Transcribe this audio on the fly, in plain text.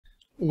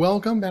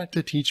Welcome back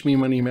to Teach Me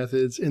Money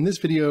Methods. In this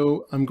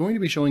video, I'm going to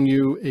be showing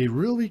you a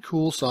really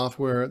cool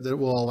software that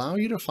will allow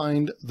you to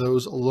find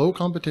those low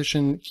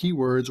competition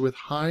keywords with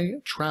high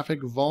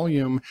traffic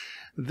volume.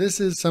 This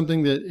is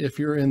something that if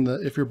you're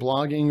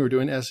blogging or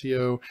doing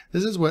SEO,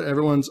 this is what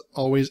everyone's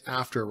always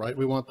after, right?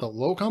 We want the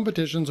low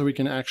competition so we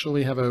can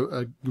actually have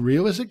a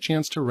realistic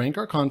chance to rank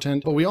our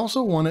content, but we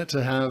also want it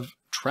to have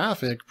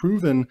traffic,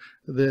 proven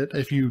that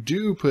if you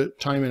do put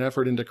time and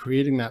effort into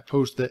creating that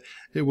post, that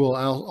it will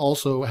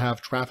also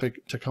have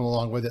traffic to come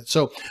along with it.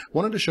 So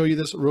wanted to show you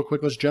this real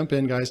quick. Let's jump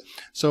in, guys.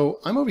 So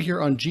I'm over here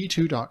on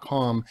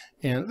g2.com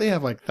and they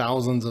have like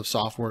thousands of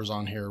softwares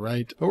on here,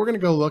 right? But we're going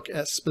to go look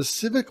at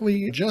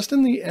specifically just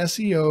in the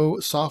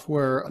SEO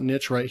software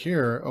niche right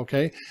here.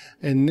 Okay.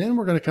 And then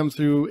we're going to come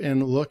through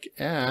and look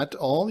at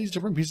all these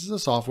different pieces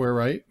of software,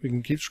 right? We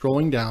can keep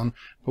scrolling down,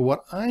 but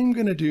what I'm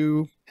going to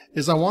do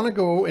is I want to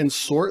go and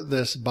sort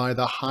this by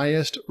the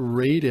highest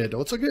rated.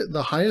 Let's look at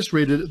the highest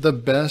rated, the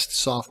best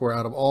software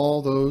out of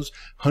all those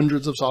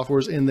hundreds of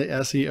softwares in the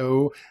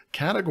SEO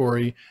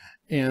category.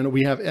 And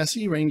we have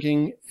SE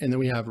ranking, and then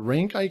we have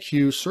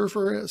RankIQ,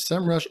 Surfer,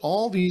 SEMrush,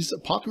 all these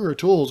popular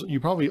tools.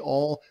 You probably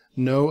all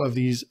know of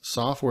these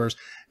softwares.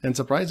 And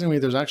surprisingly,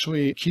 there's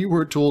actually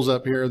keyword tools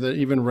up here that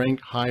even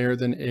rank higher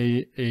than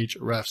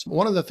Ahrefs.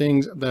 One of the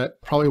things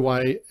that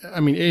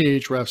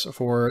Ahrefs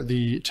for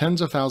the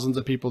tens of thousands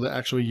of people that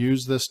actually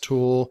use this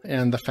tool,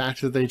 and the fact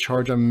that they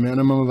charge a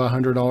minimum of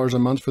 $100 a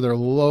month for their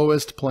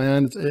lowest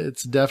plan,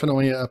 it's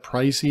definitely a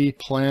pricey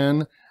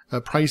plan, a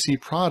pricey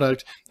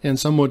product, and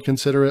some would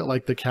consider it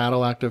like the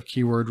Cadillac of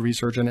keyword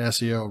research and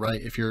SEO,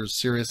 right? If you're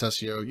serious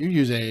SEO, you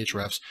use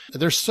Ahrefs.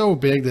 They're so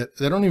big that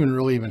they don't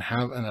even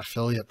have an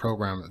affiliate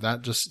program.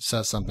 That just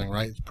says something,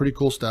 right? It's pretty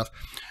cool stuff.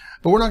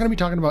 But we're not going to be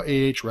talking about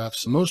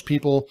Ahrefs. Most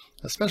people,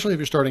 especially if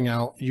you're starting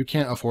out, you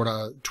can't afford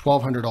a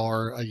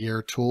 $1,200 a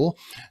year tool.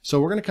 So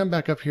we're going to come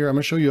back up here. I'm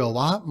going to show you a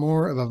lot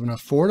more of an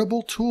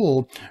affordable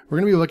tool. We're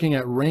going to be looking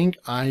at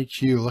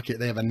RankIQ. Look at,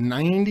 they have a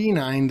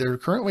 99. They're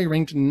currently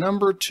ranked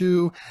number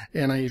 2,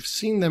 and I've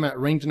seen them at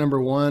ranked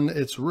number 1.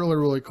 It's really,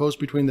 really close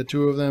between the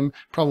two of them.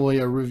 Probably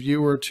a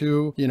review or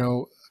two,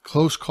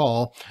 close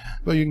call,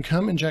 but you can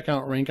come and check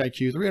out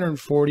RankIQ.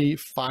 340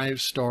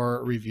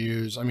 5-star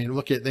reviews. I mean,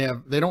 look at,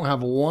 they don't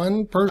have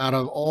one person out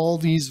of all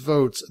these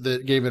votes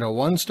that gave it a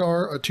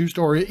 1-star, a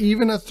 2-star,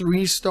 even a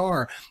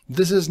 3-star.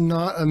 This is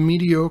not a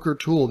mediocre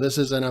tool. This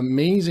is an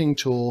amazing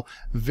tool,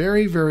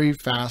 very, very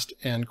fast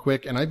and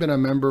quick. And I've been a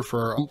member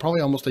for probably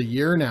almost a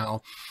year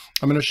now.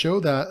 I'm going to show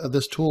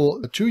this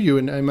tool to you,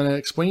 and I'm going to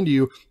explain to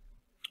you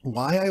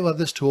why I love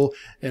this tool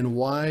and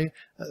why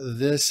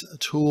this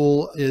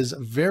tool is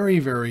very,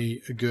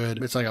 very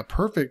good. It's like a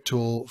perfect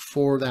tool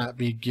for that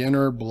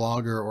beginner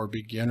blogger or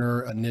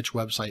beginner niche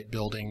website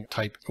building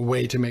type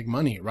way to make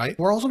money, right?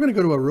 We're also going to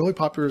go to a really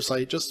popular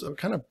site, just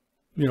kind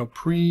of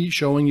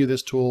pre-showing you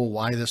this tool,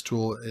 why this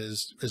tool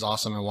is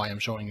awesome and why I'm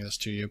showing this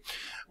to you.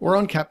 We're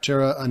on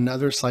Capterra,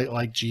 another site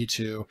like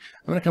G2.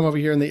 I'm going to come over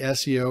here in the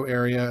SEO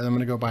area, and I'm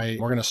going to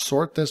we're going to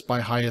sort this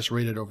by highest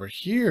rated over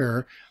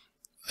here.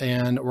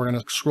 And we're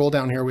going to scroll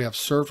down here. We have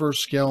Surfer,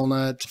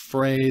 ScaleNut,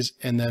 Phrase,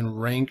 and then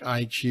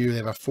RankIQ. They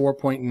have a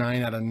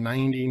 4.9 out of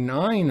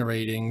 99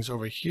 ratings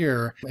over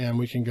here. And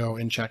we can go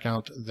and check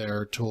out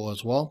their tool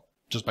as well,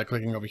 just by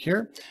clicking over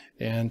here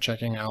and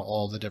checking out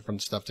all the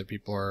different stuff that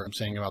people are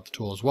saying about the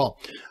tool as well.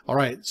 All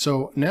right,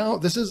 so now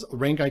this is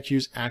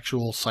RankIQ's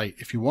actual site.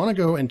 If you want to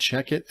go and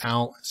check it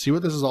out, see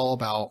what this is all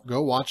about,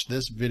 go watch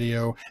this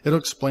video. It'll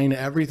explain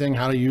everything,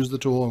 how to use the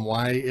tool and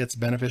why it's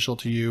beneficial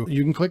to you.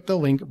 You can click the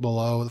link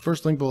below. The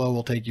first link below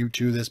will take you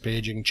to this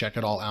page. You can check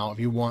it all out if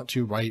you want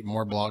to write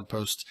more blog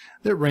posts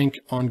that rank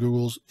on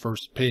Google's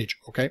first page,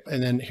 okay?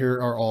 And then here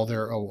are all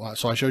their,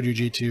 so I showed you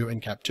G2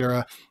 and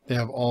Capterra. They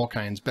have all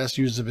kinds, best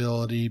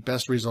usability,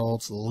 best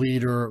results, leader,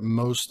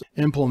 most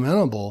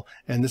implementable.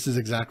 And this is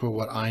exactly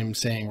what I'm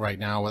saying right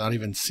now without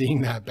even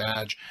seeing that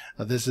badge.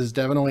 This is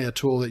definitely a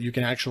tool that you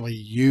can actually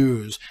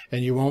use,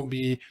 and you won't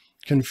be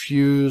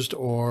confused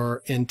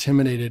or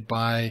intimidated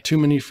by too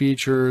many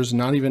features.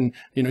 Not even,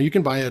 you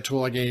can buy a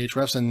tool like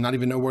Ahrefs and not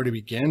even know where to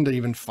begin to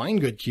even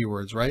find good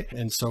keywords, right?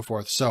 And so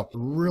forth. So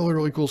really,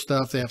 really cool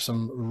stuff. They have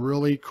some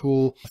really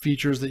cool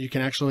features that you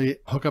can actually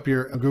hook up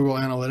your Google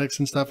Analytics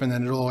and stuff, and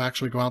then it'll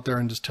actually go out there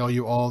and just tell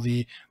you all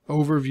the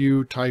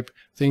overview type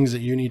things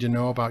that you need to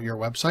know about your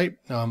website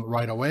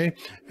right away.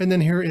 And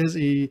then here is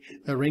a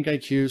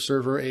RankIQ,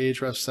 Server,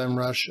 Ahrefs,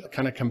 SEMrush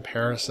kind of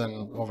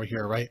comparison over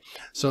here, right?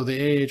 So the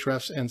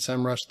Ahrefs and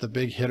SEMrush, the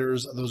big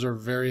hitters, those are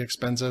very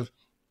expensive.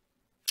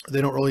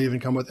 They don't really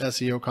even come with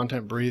SEO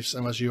content briefs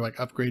unless you like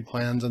upgrade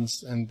plans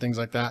and things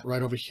like that.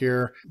 Right over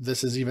here,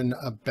 this is even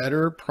a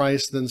better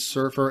price than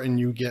Surfer, and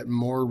you get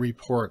more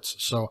reports.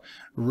 So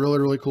really,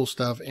 really cool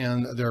stuff,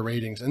 and their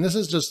ratings. And this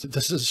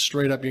is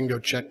straight up. You can go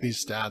check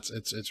these stats.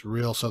 It's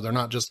real. So they're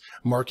not just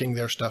marking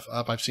their stuff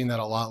up. I've seen that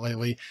a lot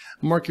lately.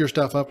 Mark your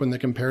stuff up in the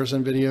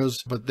comparison videos,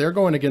 but they're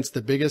going against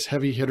the biggest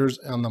heavy hitters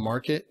on the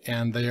market,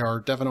 and they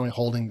are definitely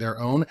holding their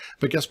own.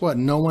 But guess what?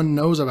 No one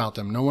knows about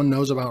them. No one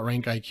knows about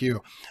RankIQ.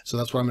 So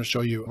that's what I'm going to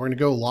show you. We're going to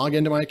go log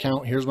into my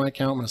account. Here's my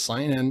account. I'm going to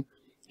sign in.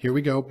 Here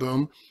we go.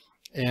 Boom.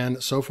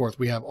 And so forth.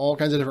 We have all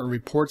kinds of different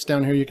reports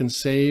down here. You can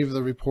save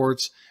the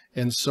reports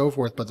and so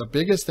forth. But the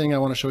biggest thing I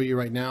want to show you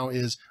right now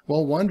is,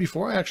 well, one,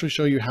 before I actually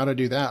show you how to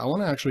do that, I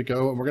want to actually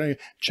go and we're going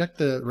to check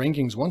the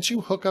rankings. Once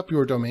you hook up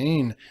your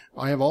domain,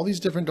 I have all these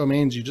different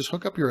domains. You just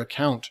hook up your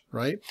account,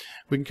 right?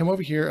 We can come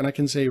over here and I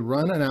can say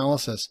run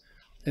analysis.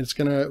 And it's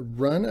going to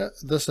run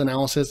this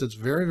analysis. It's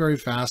very, very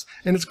fast.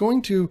 And it's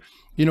going to,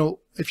 you know,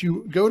 if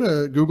you go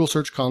to Google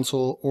Search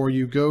Console or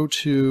you go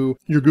to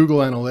your Google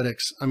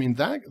Analytics, I mean,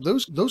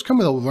 those come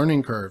with a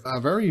learning curve, a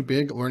very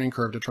big learning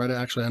curve to try to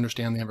actually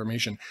understand the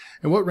information.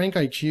 And what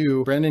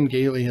RankIQ, Brandon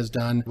Gailey has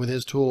done with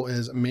his tool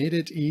is made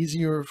it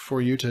easier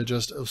for you to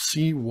just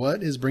see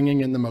what is bringing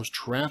in the most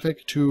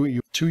traffic to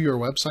your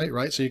website,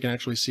 right? So you can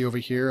actually see over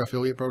here,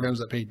 affiliate programs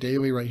that pay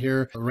daily right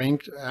here,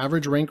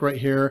 average rank right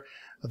here,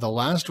 the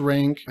last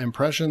rank,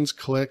 impressions,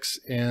 clicks,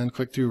 and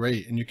click-through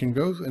rate. And you can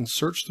go and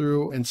search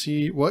through and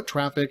see what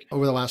traffic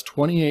over the last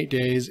 28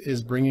 days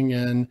is bringing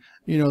in,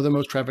 you know, the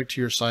most traffic to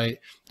your site.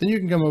 Then you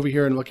can come over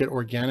here and look at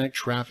organic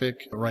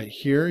traffic right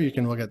here. You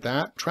can look at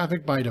that.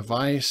 Traffic by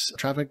device,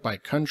 traffic by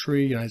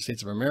country, United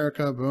States of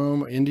America,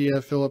 boom,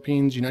 India,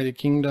 Philippines, United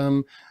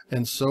Kingdom,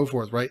 and so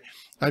forth, right?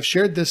 I've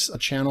shared this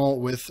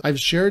website,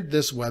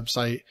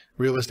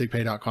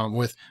 realisticpay.com,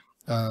 with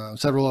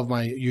several of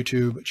my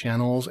YouTube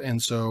channels,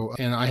 and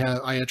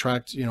I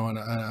attract, you know, an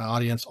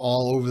audience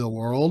all over the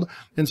world,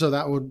 and so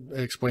that would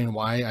explain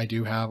why I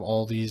do have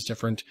all these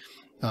different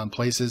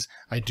places.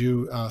 I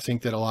do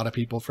think that a lot of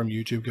people from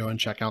YouTube go and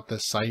check out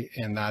this site,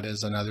 and that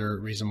is another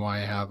reason why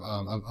I have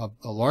a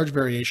large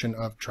variation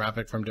of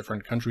traffic from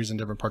different countries and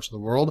different parts of the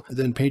world.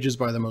 Then pages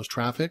by the most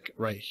traffic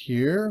right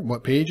here.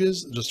 What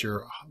pages? Just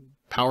your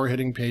power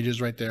hitting pages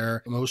right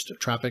there, most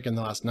traffic in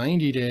the last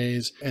 90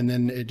 days. And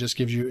then it just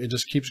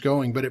keeps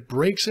going, but it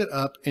breaks it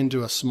up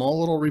into a small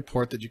little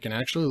report that you can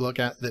actually look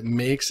at that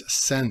makes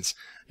sense.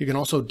 You can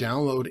also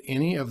download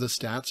any of the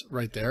stats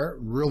right there.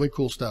 Really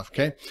cool stuff.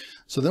 Okay.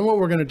 So then what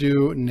we're going to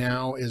do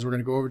now is we're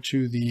going to go over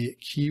to the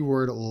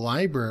keyword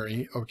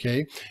library.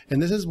 Okay.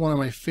 And this is one of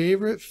my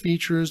favorite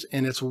features,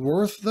 and it's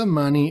worth the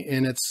money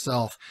in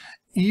itself.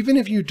 Even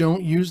if you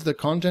don't use the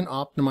content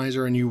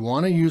optimizer and you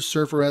want to use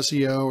Surfer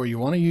SEO, or you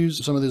want to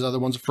use some of these other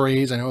ones,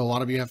 Phrase, I know a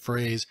lot of you have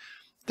Phrase,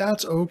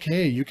 that's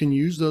okay. You can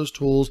use those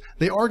tools.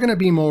 They are going to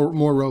be more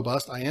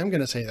robust. I am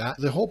going to say that.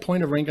 The whole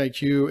point of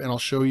RankIQ, and I'll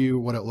show you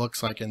what it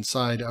looks like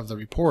inside of the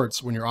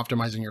reports when you're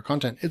optimizing your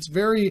content. It's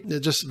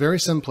just very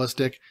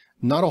simplistic.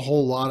 Not a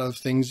whole lot of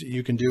things that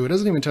you can do. It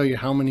doesn't even tell you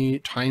how many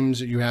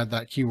times you had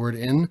that keyword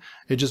in.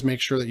 It just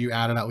makes sure that you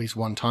add it at least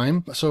one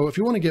time. So if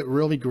you want to get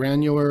really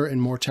granular and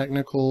more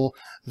technical,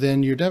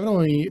 then you're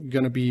definitely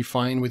going to be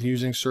fine with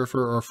using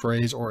Surfer or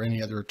Phrase or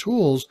any other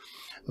tools.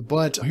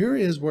 But here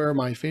is where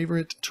my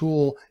favorite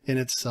tool in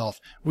itself.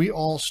 We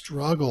all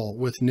struggle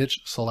with niche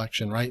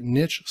selection, right?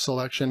 Niche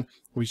selection,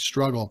 we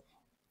struggle.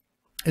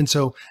 And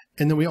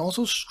then we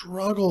also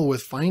struggle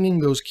with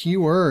finding those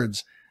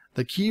keywords.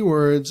 The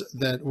keywords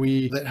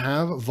that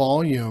have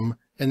volume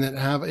and that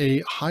have a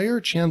higher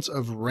chance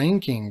of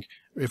ranking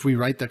if we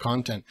write the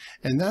content.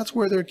 And that's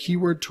where their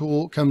keyword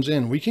tool comes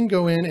in. We can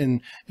go in,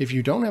 and if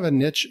you don't have a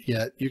niche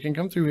yet, you can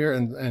come through here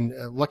and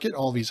look at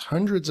all these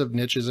hundreds of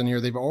niches in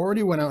here. They've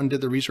already went out and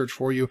did the research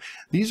for you.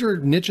 These are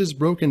niches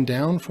broken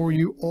down for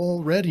you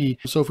already.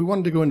 So if we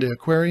wanted to go into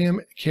aquarium,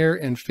 care,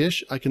 and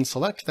fish, I can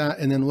select that,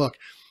 and then look.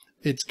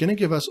 It's going to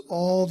give us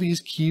all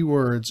these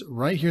keywords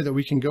right here that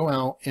we can go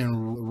out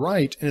and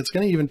write. And it's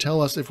going to even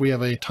tell us if we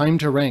have a time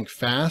to rank,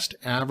 fast,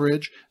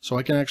 average. So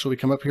I can actually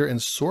come up here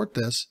and sort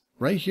this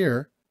right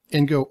here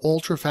and go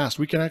ultra fast.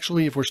 We can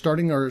actually, if we're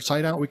starting our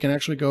site out, we can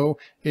actually go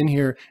in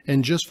here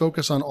and just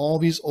focus on all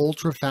these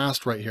ultra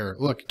fast right here.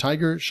 Look,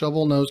 tiger,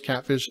 shovel nose,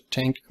 catfish,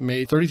 tank,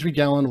 made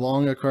 33-gallon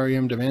long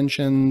aquarium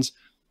dimensions.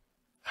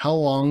 How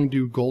long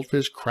do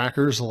goldfish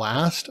crackers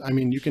last? I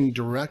mean, you can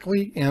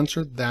directly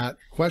answer that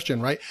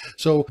question, right?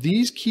 So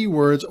these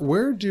keywords,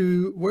 where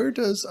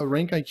does a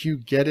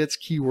RankIQ get its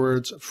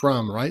keywords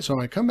from, right? So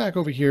when I come back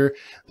over here,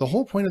 the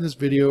whole point of this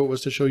video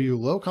was to show you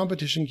low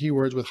competition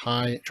keywords with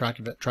high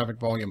traffic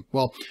volume.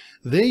 Well,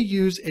 they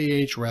use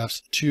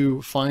Ahrefs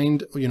to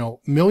find, you know,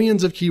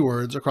 millions of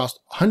keywords across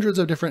hundreds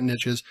of different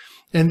niches.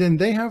 And then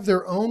they have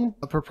their own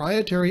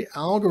proprietary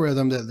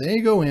algorithm that they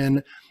go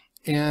in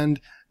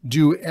and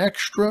do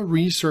extra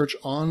research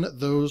on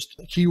those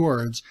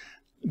keywords,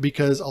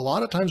 because a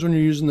lot of times when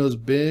you're using those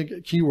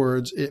big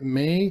keywords, it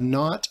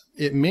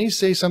may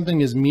say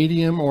something is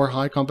medium or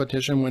high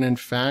competition when in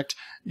fact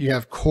you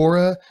have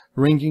Quora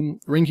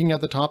ranking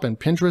at the top and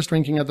Pinterest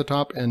ranking at the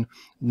top and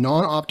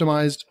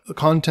non-optimized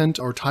content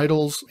or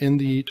titles in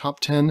the top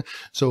 10.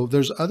 So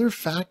there's other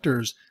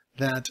factors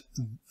that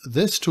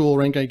this tool,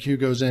 RankIQ,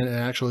 goes in and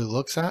actually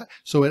looks at.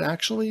 So it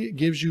actually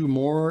gives you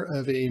more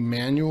of a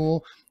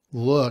manual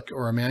look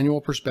or a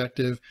manual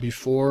perspective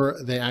before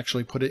they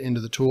actually put it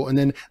into the tool. And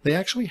then they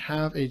actually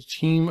have a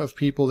team of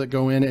people that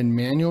go in and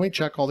manually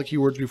check all the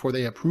keywords before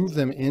they approve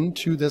them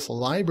into this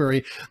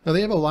library. Now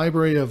they have a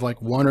library of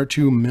like 1 or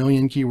 2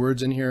 million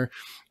keywords in here.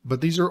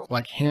 but these are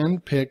like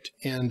hand-picked,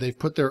 and they've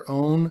put their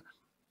own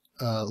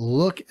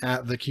look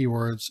at the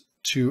keywords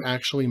to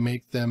actually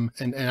make them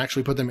and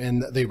actually put them in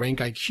the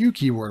RankIQ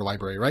keyword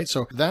library, right?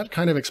 So that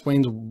kind of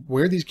explains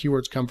where these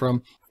keywords come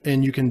from.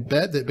 And you can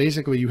bet that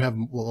basically you have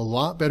a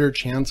lot better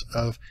chance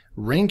of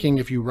ranking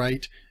if you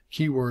write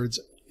keywords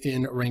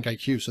in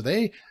RankIQ. So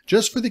they,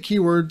 just for the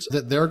keywords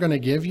that they're going to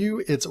give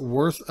you, it's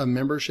worth a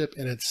membership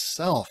in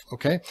itself.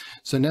 Okay.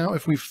 So now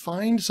if we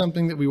find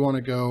something that we want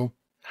to go,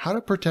 how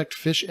to protect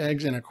fish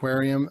eggs in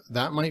aquarium,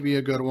 that might be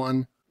a good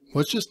one.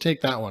 Let's just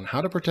take that one.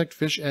 How to protect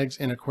fish eggs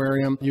in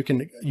aquarium. You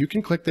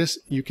can click this.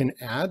 You can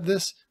add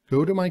this.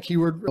 Go to my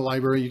keyword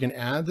library. You can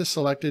add this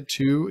selected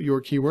to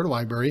your keyword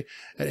library.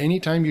 At any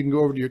time, you can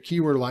go over to your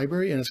keyword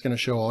library and it's going to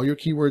show all your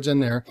keywords in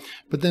there.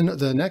 But then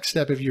the next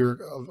step, if you're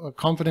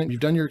confident, you've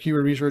done your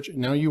keyword research,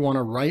 now you want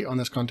to write on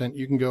this content,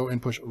 you can go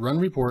and push run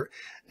report,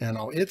 and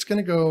it's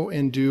going to go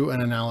and do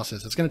an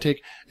analysis. It's going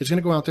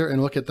to go out there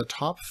and look at the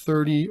top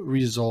 30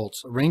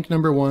 results, rank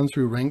number 1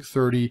 through rank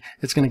 30.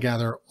 It's going to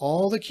gather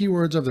all the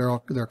keywords of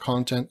their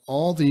content,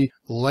 all the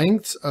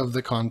lengths of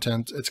the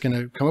content. It's going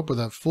to come up with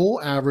a full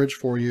average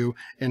for you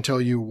and tell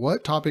you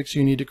what topics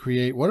you need to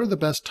create, what are the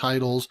best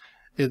titles.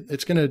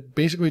 It's going to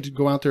basically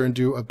go out there and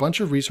do a bunch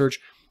of research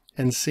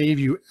and save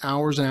you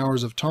hours and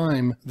hours of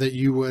time that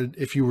you would,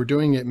 if you were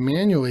doing it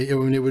manually, it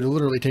would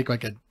literally take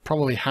like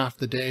probably half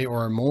the day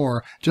or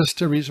more just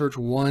to research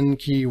one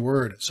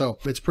keyword. So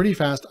it's pretty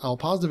fast. I'll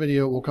pause the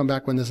video. We'll come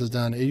back when this is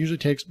done. It usually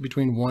takes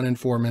between 1 and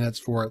 4 minutes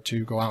for it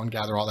to go out and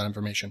gather all that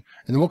information.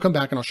 And then we'll come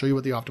back and I'll show you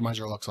what the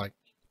optimizer looks like.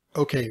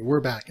 Okay,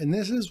 we're back. And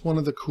this is one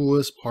of the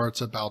coolest parts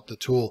about the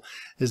tool,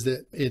 is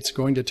that it's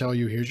going to tell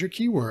you, here's your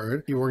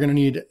keyword. We're going to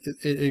need,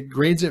 it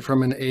grades it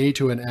from an A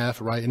to an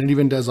F, right? And it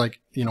even does like,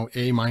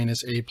 A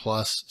minus, A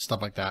plus,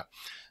 stuff like that.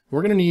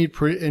 We're going to need,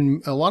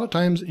 and a lot of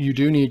times you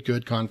do need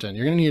good content.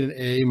 You're going to need an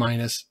A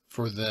minus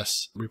for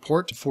this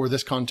report, for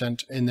this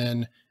content. And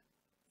then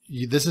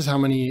this is how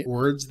many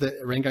words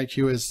that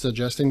RankIQ is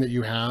suggesting that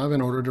you have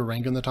in order to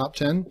rank in the top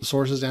 10.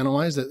 Sources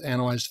analyzed, that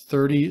analyzed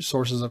 30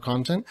 sources of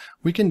content.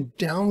 We can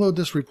download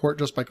this report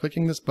just by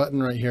clicking this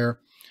button right here.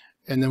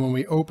 And then when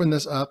we open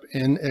this up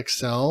in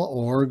Excel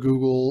or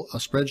Google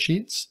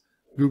Sheets,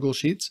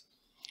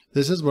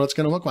 this is what it's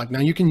going to look like.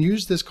 Now you can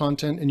use this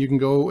content and you can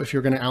go, if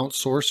you're going to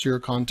outsource your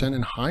content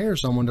and hire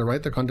someone to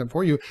write the content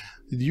for you,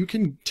 you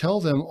can tell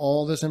them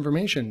all this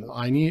information.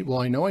 I know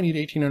I need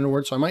 1,800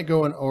 words, so I might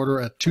go and order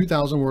a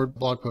 2,000 word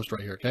blog post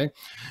right here. Okay.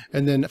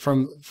 And then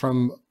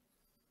from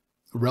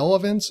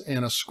relevance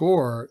and a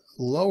score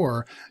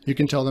lower, you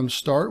can tell them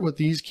start with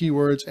these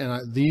keywords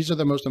and these are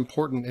the most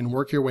important and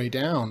work your way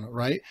down,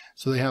 right?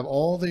 So they have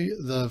all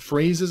the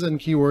phrases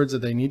and keywords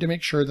that they need to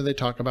make sure that they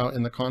talk about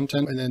in the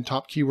content, and then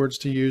top keywords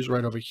to use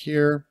right over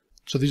here.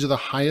 So these are the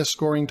highest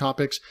scoring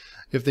topics.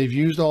 If they've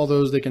used all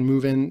those, they can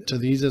move into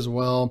these as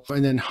well.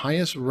 And then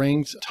highest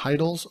ranked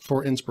titles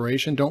for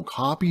inspiration. Don't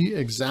copy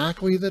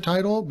exactly the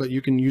title, but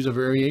you can use a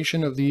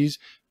variation of these,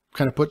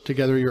 kind of put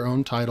together your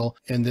own title.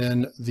 And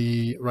then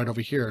right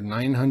over here,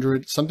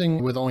 900,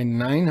 something with only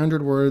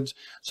 900 words.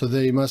 So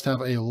they must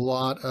have a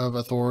lot of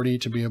authority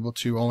to be able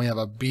to only have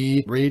a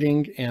B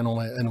rating and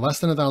less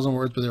than 1,000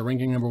 words, but they're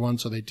ranking number 1.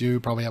 So they do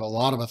probably have a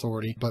lot of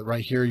authority. But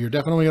right here, you're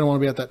definitely going to want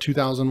to be at that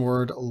 2,000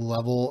 word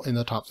level in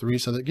the top 3.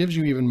 So that gives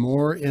you even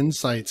more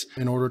insights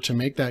in order to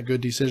make that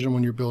good decision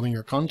when you're building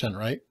your content,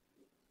 right?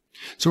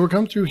 So we'll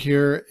come through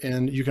here,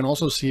 and you can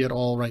also see it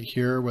all right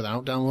here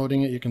without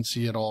downloading it. You can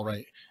see it all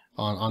right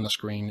on the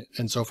screen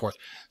and so forth.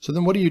 So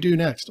then what do you do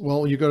next?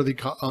 Well, you go to the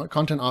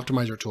content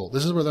optimizer tool.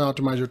 This is where the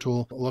optimizer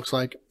tool looks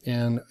like.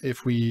 And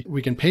if we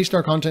can paste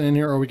our content in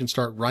here, or we can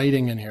start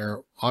writing in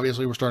here.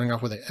 Obviously we're starting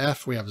off with a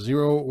F, we have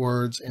 0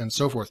 words and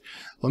so forth.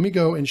 Let me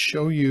go and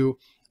show you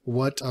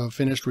what a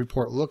finished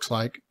report looks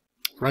like.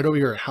 Right over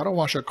here, how to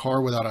wash a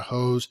car without a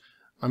hose.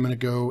 I'm going to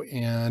go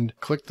and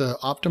click the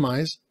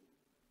optimize.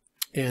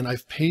 And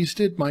I've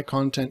pasted my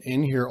content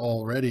in here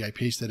already. I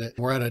pasted it.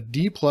 We're at a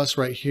D+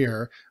 right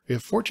here. We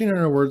have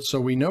 1,400 words, so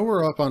we know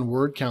we're up on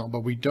word count,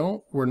 but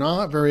we're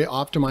not very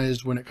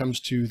optimized when it comes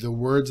to the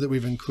words that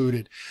we've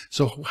included.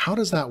 So how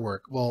does that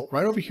work? Well,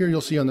 right over here,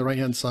 you'll see on the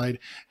right-hand side,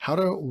 how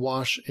to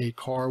wash a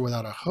car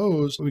without a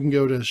hose. We can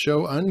go to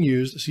show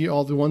unused. See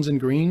all the ones in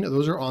green?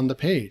 Those are on the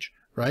page,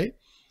 right?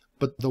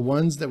 But the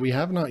ones that we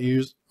have not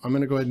used, I'm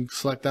going to go ahead and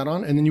select that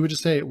on. And then you would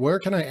just say, where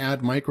can I add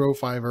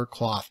microfiber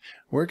cloth?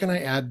 Where can I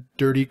add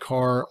dirty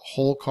car,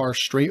 whole car,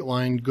 straight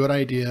line, good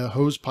idea,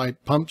 hose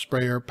pipe, pump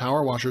sprayer,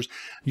 power washers?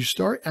 You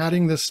start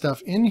adding this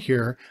stuff in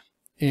here,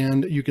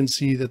 and you can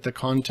see that the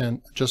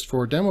content, just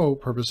for demo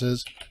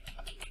purposes,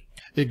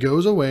 it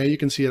goes away. You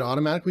can see it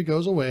automatically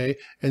goes away.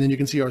 And then you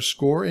can see our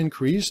score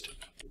increased.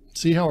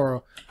 See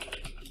how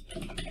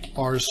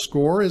our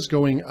score is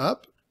going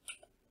up.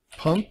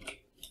 Pump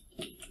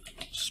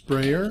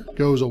sprayer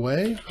goes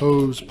away,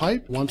 hose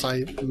pipe. Once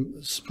I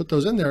put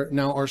those in there,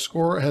 now our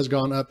score has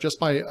gone up just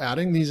by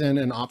adding these in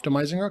and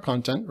optimizing our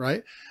content,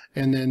 right?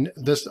 And then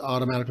this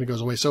automatically goes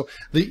away. So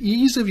the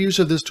ease of use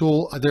of this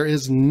tool, there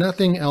is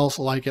nothing else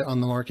like it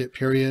on the market,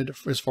 period,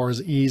 as far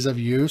as ease of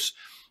use.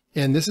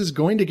 And this is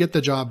going to get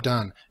the job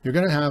done. You're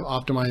going to have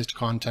optimized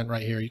content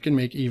right here. You can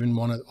make even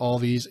one of all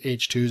these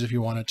H2s if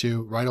you wanted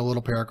to, write a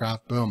little paragraph,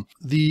 boom.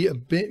 The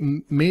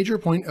major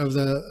point of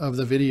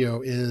the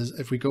video is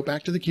if we go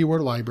back to the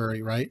keyword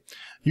library, right?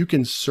 You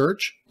can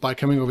search by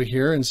coming over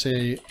here and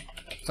say,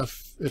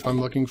 if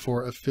I'm looking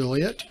for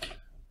affiliate,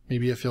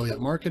 maybe affiliate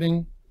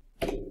marketing,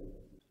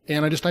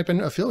 and I just type in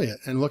affiliate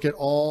and look at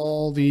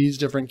all these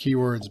different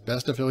keywords,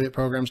 best affiliate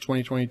programs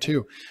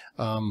 2022.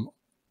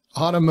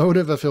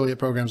 Automotive affiliate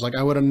programs, like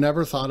I would have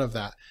never thought of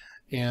that.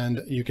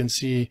 And you can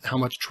see how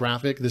much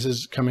traffic, this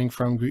is coming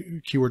from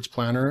Keywords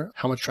Planner,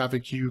 how much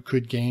traffic you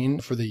could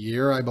gain for the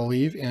year, I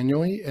believe,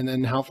 annually, and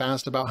then how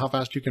fast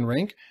you can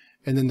rank.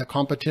 And then the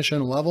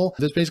competition level.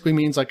 This basically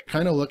means like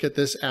kind of look at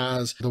this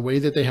as the way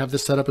that they have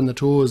this set up in the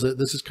tool is that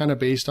this is kind of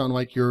based on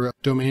like your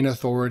domain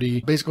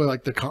authority, basically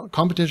like the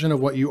competition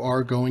of what you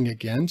are going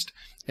against.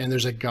 And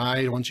there's a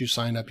guide. Once you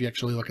sign up, you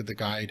actually look at the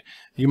guide.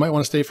 You might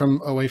want to stay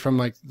away from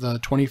like the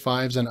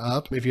 25s and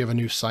up. If you have a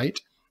new site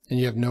and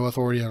you have no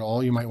authority at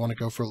all, you might want to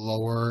go for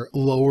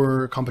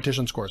lower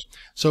competition scores.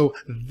 So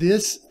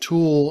this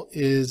tool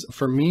is,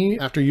 for me,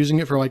 after using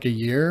it for like a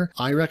year,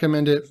 I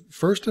recommend it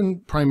first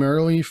and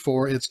primarily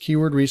for its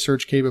keyword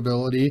research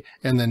capability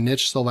and the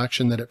niche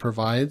selection that it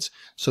provides.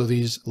 So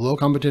these low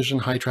competition,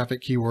 high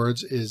traffic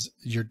keywords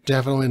you're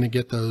definitely going to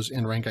get those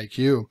in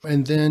RankIQ.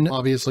 And then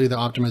obviously the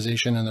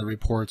optimization and the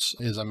reports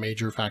is a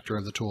major factor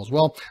of the tool as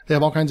well. They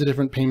have all kinds of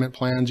different payment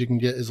plans. You can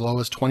get as low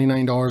as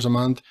 $29 a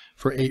month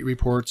for 8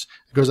 reports.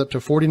 It goes up to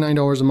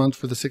 $49 a month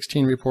for the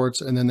 16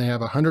 reports. And then they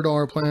have a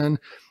 $100 plan,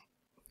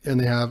 and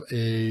they have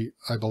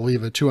I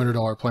believe a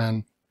 $200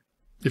 plan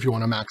if you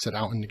want to max it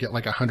out and get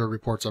like 100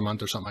 reports a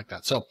month or something like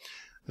that. So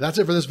that's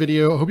it for this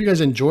video. I hope you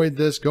guys enjoyed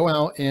this. Go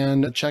out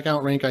and check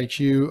out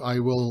RankIQ. I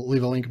will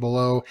leave a link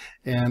below,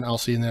 and I'll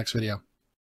see you in the next video.